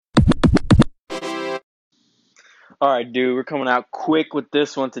All right, dude, we're coming out quick with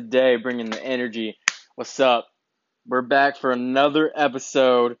this one today, bringing the energy. What's up? We're back for another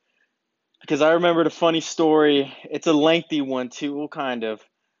episode because I remembered a funny story. It's a lengthy one too, well, kind of.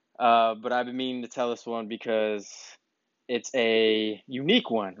 But I've been meaning to tell this one because it's a unique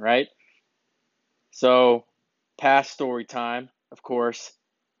one, right? So, past story time, of course.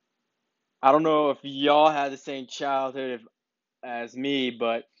 I don't know if y'all had the same childhood as me,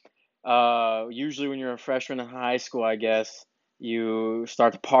 but usually when you're a freshman in high school, I guess, you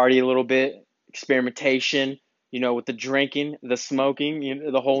start to party a little bit, experimentation, with the drinking, the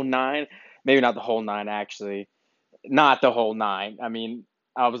smoking, the whole nine. Maybe not the whole nine, actually. Not the whole nine. I mean,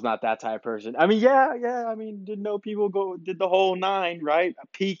 I was not that type of person. I mean, yeah. I mean, didn't know people did the whole nine, right? I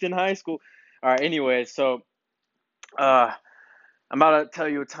peaked in high school. All right, anyway, so uh, I'm about to tell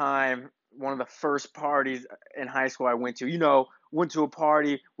you a time, one of the first parties in high school I went to. Went to a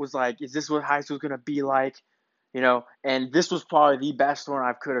party, was like, is this what high school's gonna be like? And this was probably the best one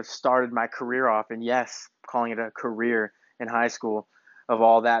I could have started my career off. And yes, calling it a career in high school of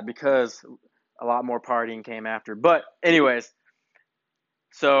all that because a lot more partying came after. But anyways,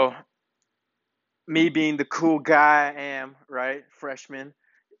 so me being the cool guy I am, right, freshman,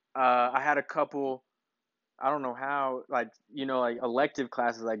 I had a couple. I don't know how, like elective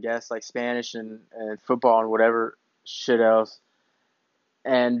classes, I guess, like Spanish and football and whatever shit else.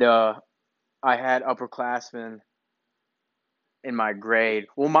 And I had upperclassmen in my grade.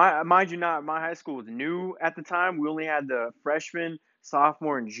 Well, mind you, not my high school was new at the time. We only had the freshman,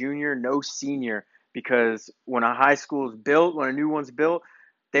 sophomore, and junior, no senior, because when a high school is built, when a new one's built,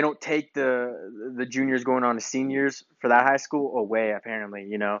 they don't take the juniors going on to seniors for that high school away. Apparently,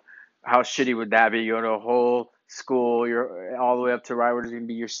 how shitty would that be? You go to a whole school, you're all the way up to right where it's going to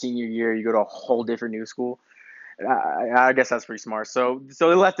be your senior year. You go to a whole different new school. I guess that's pretty smart. So they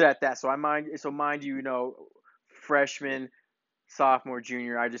left it at that. Mind you, freshman, sophomore,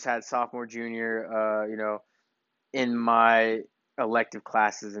 junior. I just had sophomore, junior, in my elective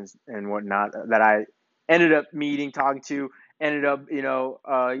classes and whatnot that I ended up meeting, talking to, ended up,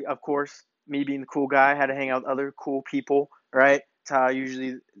 of course, me being the cool guy, had to hang out with other cool people, right? That's how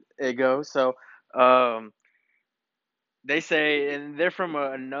usually it goes. So, um, they say, and they're from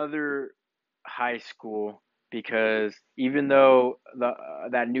another high school because even though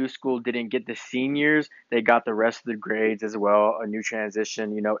that new school didn't get the seniors, they got the rest of the grades as well. A new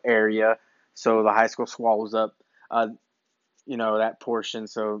transition, area, so the high school swallows up, uh, that portion.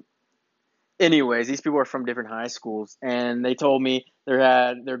 So, anyways, these people are from different high schools, and they told me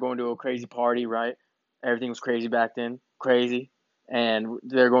they're going to a crazy party, right? Everything was crazy back then, crazy, and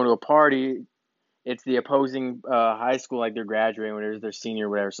they're going to a party. It's the opposing high school, like they're graduating, when it's their senior or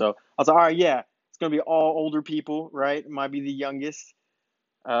whatever. So I was like, all right, yeah, it's gonna be all older people, right? Might be the youngest.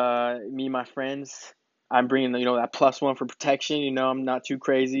 Me and my friends. I'm bringing that plus one for protection. I'm not too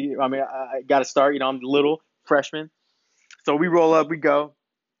crazy. I mean, I got to start. I'm the little freshman. So we roll up, we go,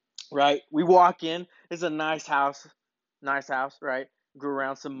 right? We walk in. It's a nice house, right? Grew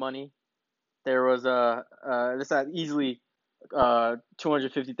around some money. There was this easily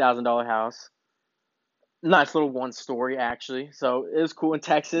 $250,000 house. Nice little one story actually. So it was cool in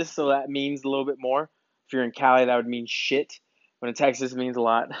Texas, so that means a little bit more. If you're in Cali, that would mean shit. But in Texas, it means a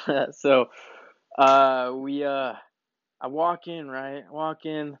lot. So we I walk in, right? I walk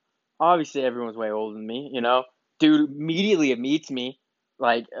in. Obviously, everyone's way older than me. Dude immediately it meets me,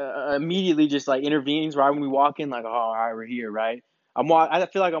 like immediately just like intervenes right when we walk in, like, oh, all right, we're here, right? I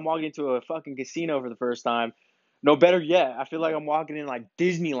feel like I'm walking into a fucking casino for the first time. No, better yet, I feel like I'm walking in like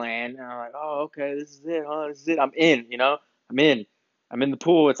Disneyland, and I'm like, oh, okay, this is it, huh? This is it. I'm in. I'm in. I'm in the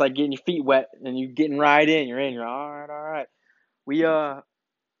pool. It's like getting your feet wet, and you're getting right in. You're in. You're all right, all right. We I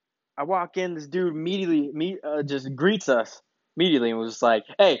walk in, this dude immediately just greets us immediately and was just like,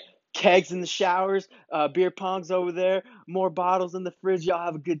 "Hey, kegs in the showers, beer pong's over there, more bottles in the fridge. Y'all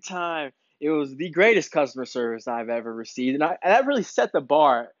have a good time." It was the greatest customer service I've ever received, and that really set the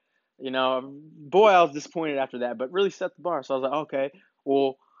bar. Boy, I was disappointed after that, but really set the bar. So I was like, okay,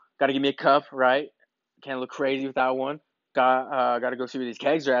 well, got to give me a cup, right? Can't look crazy without one. Got to go see where these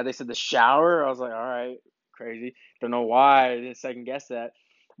kegs are at. They said the shower. I was like, all right, crazy. Don't know why I didn't second guess that.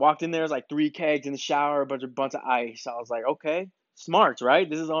 Walked in there, was like three kegs in the shower, a bunch of ice. I was like, okay, smarts, right?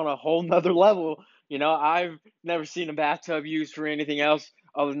 This is on a whole nother level. I've never seen a bathtub used for anything else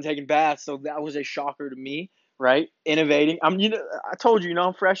other than taking baths, so that was a shocker to me, right? Innovating. I told you,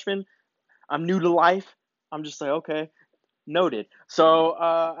 I'm freshman. I'm new to life. I'm just like, okay, noted. So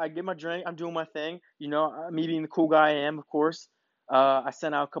I get my drink. I'm doing my thing. Me being the cool guy I am, of course. I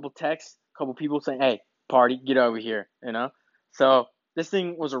sent out a couple texts, a couple people saying, "Hey, party, get over here." So This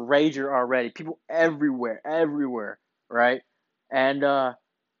thing was a rager already. People everywhere, everywhere, right? And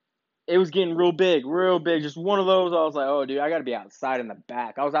it was getting real big, real big. Just one of those. I was like, oh, dude, I got to be outside in the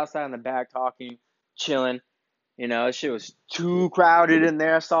back. I was outside in the back talking, chilling. This shit was too crowded in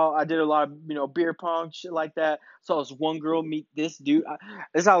there. I did a lot of, beer pong, shit like that. Saw this one girl meet this dude.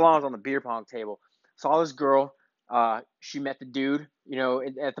 This is how long I was on the beer pong table. Saw this girl. She met the dude,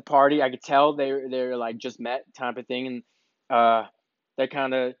 at the party. I could tell they're like just met type of thing. And they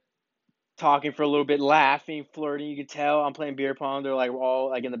kind of talking for a little bit, laughing, flirting. You could tell I'm playing beer pong. They're like all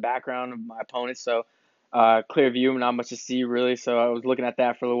like in the background of my opponents, so clear view, not much to see really. So I was looking at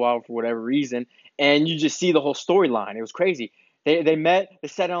that for a little while for whatever reason, and you just see the whole storyline. It was crazy. They met, they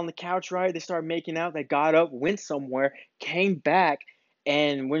sat on the couch, right? They started making out. They got up, went somewhere, came back,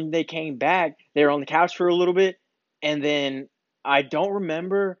 and when they came back, they were on the couch for a little bit, and then I don't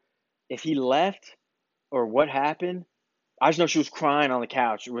remember if he left or what happened. I just know she was crying on the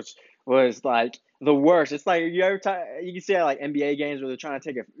couch, which was like the worst. It's like you can see at like NBA games where they're trying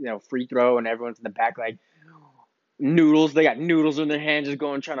to take a free throw and everyone's in the back like noodles. They got noodles in their hands, just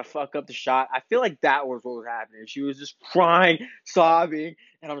going trying to fuck up the shot. I feel like that was what was happening. She was just crying, sobbing,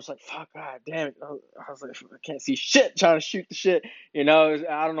 and I'm just like, fuck, god damn it. I was like, I can't see shit. Trying to shoot the shit. I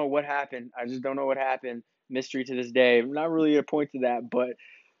don't know what happened. I just don't know what happened. Mystery to this day. Not really a point to that, but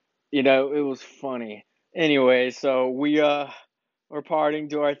it was funny. Anyway, so we're partying,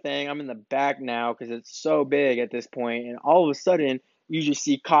 do our thing. I'm in the back now because it's so big at this point, and all of a sudden you just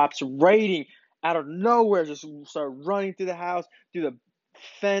see cops raiding out of nowhere, just start running through the house, through the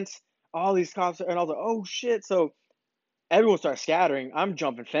fence. All these cops, and I was like, oh shit! So everyone starts scattering. I'm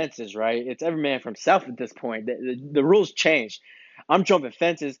jumping fences, right? It's every man for himself at this point. The rules changed. I'm jumping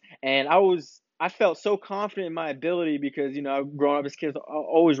fences, and I felt so confident in my ability because growing up as kids,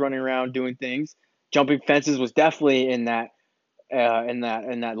 always running around doing things. Jumping fences was definitely in that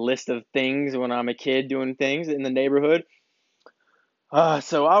list of things when I'm a kid doing things in the neighborhood.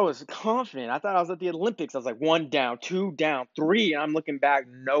 So I was confident. I thought I was at the Olympics. I was like one down, two down, three, and I'm looking back.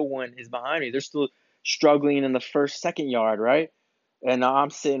 No one is behind me. They're still struggling in the first, second yard, right? And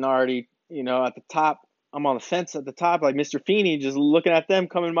I'm sitting already, at the top. I'm on the fence at the top, like Mr. Feeney, just looking at them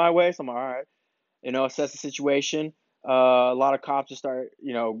coming my way. So I'm like, all right, assess the situation. A lot of cops just start,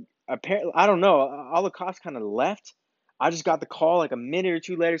 apparently, I don't know. All the cops kind of left. I just got the call like a minute or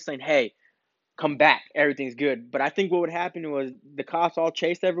two later saying, hey, come back, everything's good. But I think what would happen was the cops all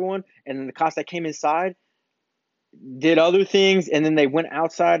chased everyone, and then the cops that came inside did other things, and then they went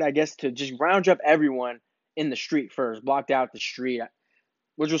outside, I guess, to just round up everyone in the street first, blocked out the street,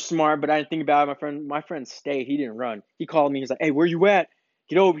 which was smart. But I didn't think about it. My friend stayed. He didn't run. He called me. He's like, "Hey, where you at?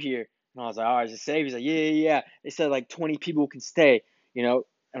 Get over here." And I was like, "Oh, is it safe?" He's like, "Yeah, yeah, yeah." They said like 20 people can stay, you know.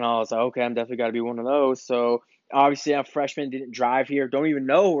 And I was like, "Okay, I'm definitely got to be one of those." So obviously, I'm a freshman, didn't drive here, don't even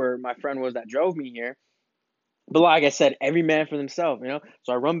know where my friend was that drove me here. But like I said, every man for themselves.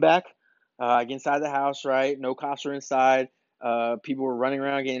 So I run back, get inside the house, right? No cops are inside. People were running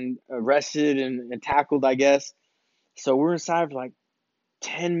around getting arrested and tackled, I guess. So we're inside for like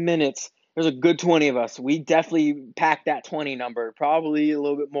 10 minutes. There's a good 20 of us. We definitely packed that 20 number, probably a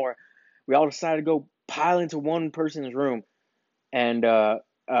little bit more. We all decided to go pile into one person's room and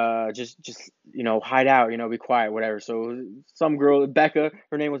just hide out, be quiet, whatever. So some girl, Becca,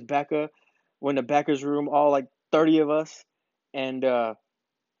 her name was Becca, went to Becca's room, all like 30 of us, and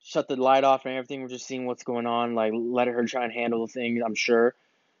shut the light off and everything. We're just seeing what's going on, like let her try and handle the things. I'm sure,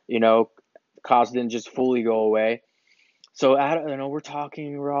 the cops didn't just fully go away. So we're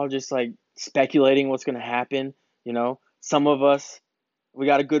talking, we're all just like speculating what's gonna happen. Some of us, we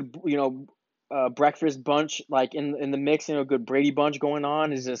got a good breakfast bunch like in the mix. Good Brady bunch going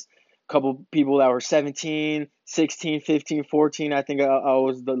on. Is just a couple people that were 17, 16, 15, 14. I think I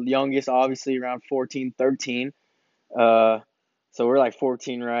was the youngest, obviously around 14, 13. Uh, so we're like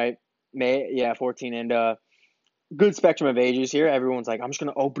 14, right? Yeah, 14, and good spectrum of ages here. Everyone's like, I'm just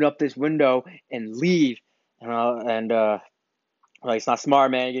gonna open up this window and leave, and like, it's not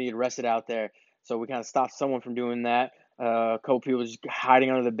smart, man. You're gonna get arrested out there. So we kind of stopped someone from doing that. A couple people just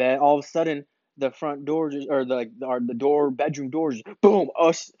hiding under the bed. All of a sudden, the front door just, or the door, bedroom door, just boom,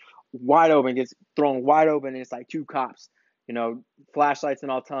 us wide open, gets thrown wide open, and it's like two cops, flashlights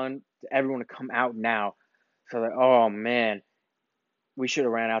and all, telling everyone to come out now. So like, oh man, we should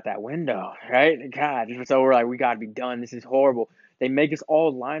have ran out that window, right? God, so we're like, we gotta be done. This is horrible. They make us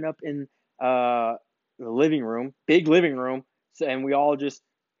all line up in the living room, big living room, so, and we all just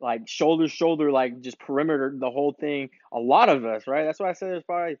like shoulder to shoulder, like just perimeter the whole thing. A lot of us, right? That's why I said there's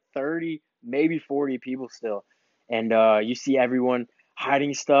probably 30, maybe 40 people still, and you see everyone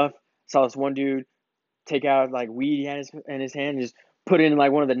hiding stuff. Saw this one dude take out like weed in his hand, and just put in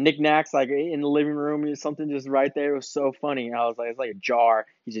like one of the knickknacks like in the living room or something just right there. It was so funny. I was like, it's like a jar.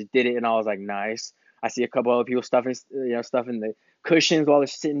 He just did it, and I was like, nice. I see a couple other people stuffing the cushions while they're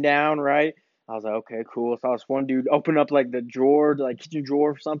sitting down, right? I was like, okay, cool. So I was one dude open up like the drawer, like kitchen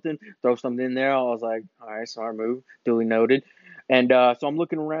drawer or something, throw something in there. I was like, all right, smart move, duly noted. And so I'm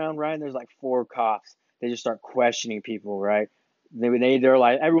looking around, right, and there's like four cops. They just start questioning people, right? They're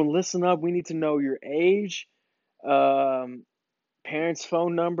like, everyone, listen up. We need to know your age, um, parents'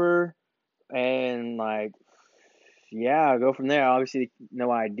 phone number, and like, yeah, go from there. Obviously,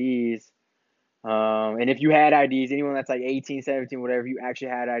 no IDs. And if you had IDs, anyone that's like 18, 17, whatever, if you actually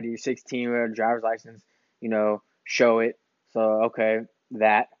had IDs, 16, whatever, driver's license, show it. So, okay,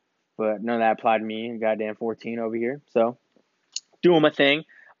 that. But none of that applied to me. Goddamn 14 over here. So, doing my thing.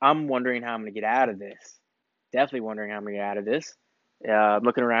 I'm wondering how I'm going to get out of this. Definitely wondering how I'm going to get out of this.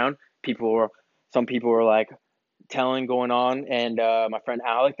 Looking around, some people were like, telling going on, and my friend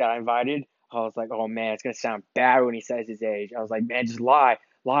Alec that I invited, I was like, oh man, it's gonna sound bad when he says his age. I was like, man, just lie,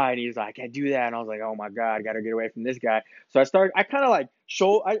 and he was like, I can't do that, and I was like, oh my god, I gotta get away from this guy. So I kind of like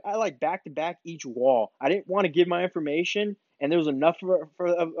I like back to back each wall. I didn't want to give my information, and there was enough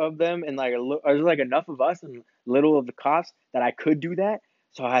of them, and like there was like enough of us and little of the cops that I could do that.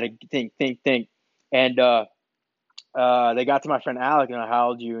 So I had to think, and they got to my friend Alec, and I, how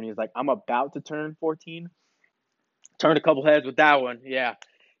old are you? And he's like, I'm about to turn 14. Turned a couple heads with that one. Yeah.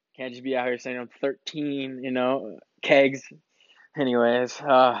 Can't just be out here saying I'm 13, kegs. Anyways,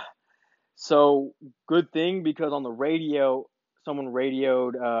 so good thing because on the radio, someone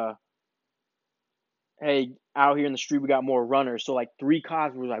radioed, hey, out here in the street, we got more runners. So like three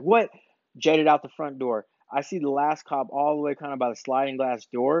cops were like, what? Jetted out the front door. I see the last cop all the way kind of by the sliding glass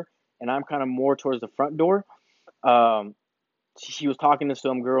door, and I'm kind of more towards the front door. Um, she was talking to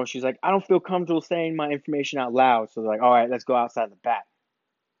some girl, and she's like, I don't feel comfortable saying my information out loud. So they're like, all right, let's go outside the back.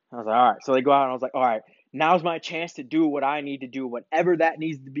 I was like, all right. So they go out, and I was like, all right, now's my chance to do what I need to do, whatever that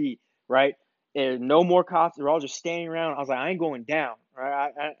needs to be, right? There's no more cops. They're all just standing around. I was like, I ain't going down,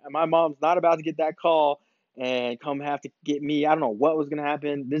 right? My mom's not about to get that call and come have to get me. I don't know what was going to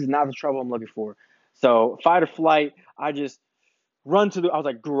happen. This is not the trouble I'm looking for. So fight or flight, I just I was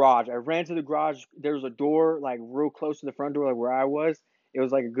like, garage. I ran to the garage. There was a door like real close to the front door, like where I was. It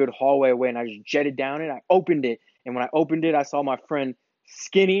was like a good hallway away, and I just jetted down it. I opened it, and when I opened it, I saw my friend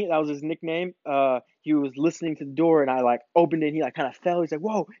Skinny. That was his nickname. He was listening to the door, and I like opened it. And he like kind of fell. He's like,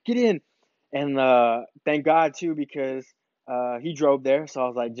 "Whoa, get in!" And thank God too, because he drove there. So I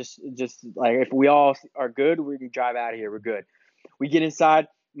was like, just like if we all are good, we can drive out of here. We're good. We get inside.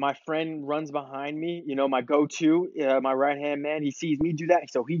 My friend runs behind me, my go-to, my right-hand man. He sees me do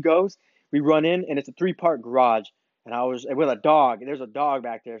that, so he goes. We run in, and it's a three-part garage. And I was with a dog. There's a dog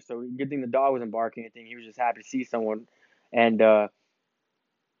back there, so good thing the dog wasn't barking or anything. He was just happy to see someone. And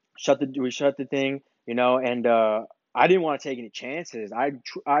we shut the thing, and I didn't want to take any chances. I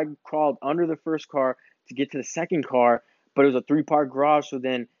crawled under the first car to get to the second car, but it was a three-part garage. So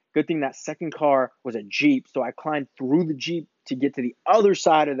then, good thing that second car was a Jeep. So I climbed through the Jeep to get to the other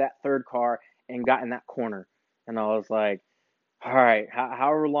side of that third car and got in that corner. And I was like, all right,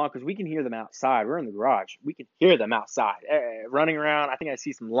 however long, because we can hear them outside. We're in the garage. We can hear them outside running around. I think I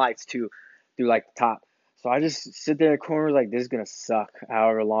see some lights too through like the top. So I just sit there in the corner like, this is going to suck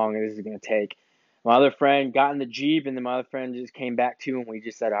however long this is going to take. My other friend got in the Jeep, and then my other friend just came back too, and we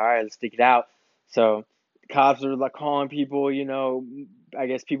just said, all right, let's stick it out. So the cops were like calling people, I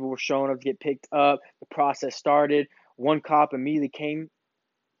guess people were showing up to get picked up. The process started. One cop immediately came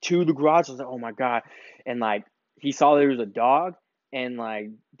to the garage. I was like, oh my God. And like, he saw there was a dog and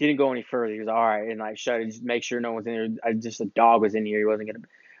like didn't go any further. He was like, all right, and like shut it, just make sure no one's in here. Just a dog was in here. He wasn't gonna.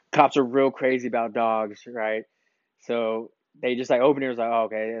 Cops are real crazy about dogs, right? So they just like opened it. Was like, oh,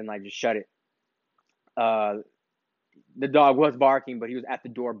 okay, and like just shut it. Uh, the dog was barking, but he was at the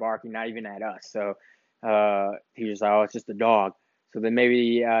door barking, not even at us. So he was like, oh, it's just a dog. So then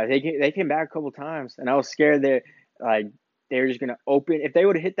maybe they came back a couple times, and I was scared that like they were just gonna open. If they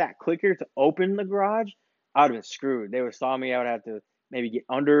would have hit that clicker to open the garage, I would have been screwed. They would have saw me. I would have to maybe get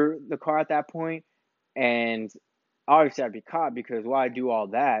under the car at that point, and obviously I'd be caught because why do all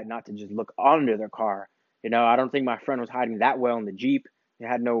that not to just look under their car? I don't think my friend was hiding that well in the Jeep. It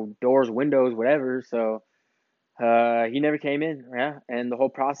had no doors, windows, whatever. So he never came in, yeah, and the whole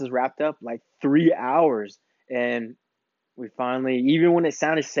process wrapped up like 3 hours, and we finally, even when it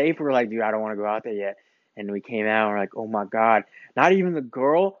sounded safe, we were like, dude, I don't want to go out there yet, and we came out, and we're like, oh my God, not even the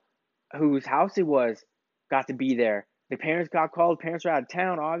girl whose house it was got to be there. The parents got called, the parents are out of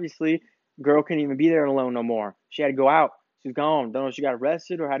town, obviously, girl couldn't even be there alone no more. She had to go out. She's gone. Don't know if she got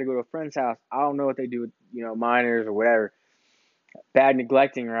arrested or had to go to a friend's house. I don't know what they do with, minors or whatever. Bad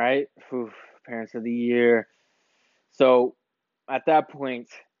neglecting, right? Oof, parents of the year. So at that point,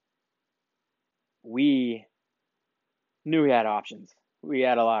 we knew we had options. We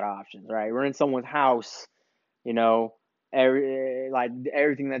had a lot of options, right? We're in someone's house, you know, like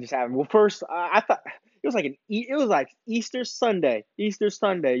everything that just happened. Well, first I thought it was like it was like Easter Sunday. Easter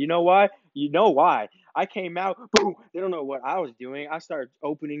Sunday. You know why? You know why? I came out, boom. They don't know what I was doing. I started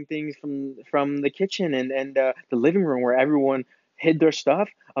opening things from the kitchen and the living room where everyone hid their stuff.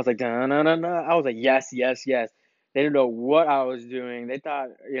 I was like, no, no, no, no. I was like, yes, yes, yes. They didn't know what I was doing. They thought,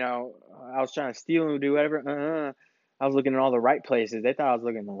 I was trying to steal and do whatever. I was looking in all the right places. They thought I was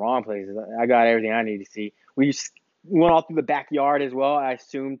looking in the wrong places. I got everything I needed to see. We just went all through the backyard as well. I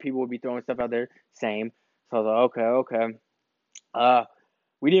assumed people would be throwing stuff out there. Same. So I was like, okay, okay. Uh,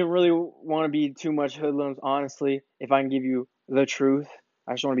 we didn't really want to be too much hoodlums, honestly. If I can give you the truth,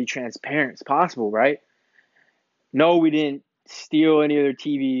 I just want to be transparent as possible, right? No, we didn't steal any of their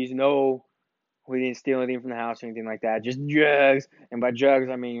TVs. No, we didn't steal anything from the house or anything like that. Just drugs, and by drugs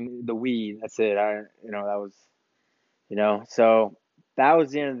I mean the weed. That's it. That was, So that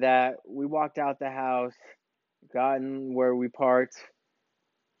was the end of that. We walked out the house, got in where we parked,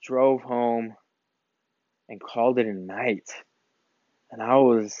 drove home, and called it a night. And I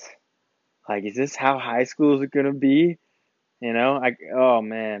was like, is this how high school is gonna be? Oh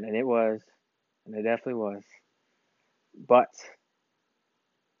man, and it was, and it definitely was. But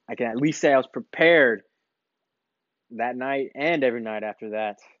I can at least say I was prepared that night and every night after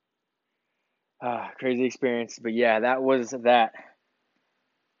that. Crazy experience. But yeah, that was that.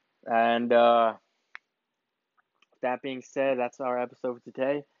 And that being said, that's our episode for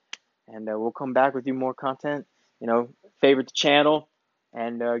today. And we'll come back with you more content. Favorite the channel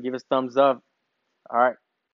and give us thumbs up. All right.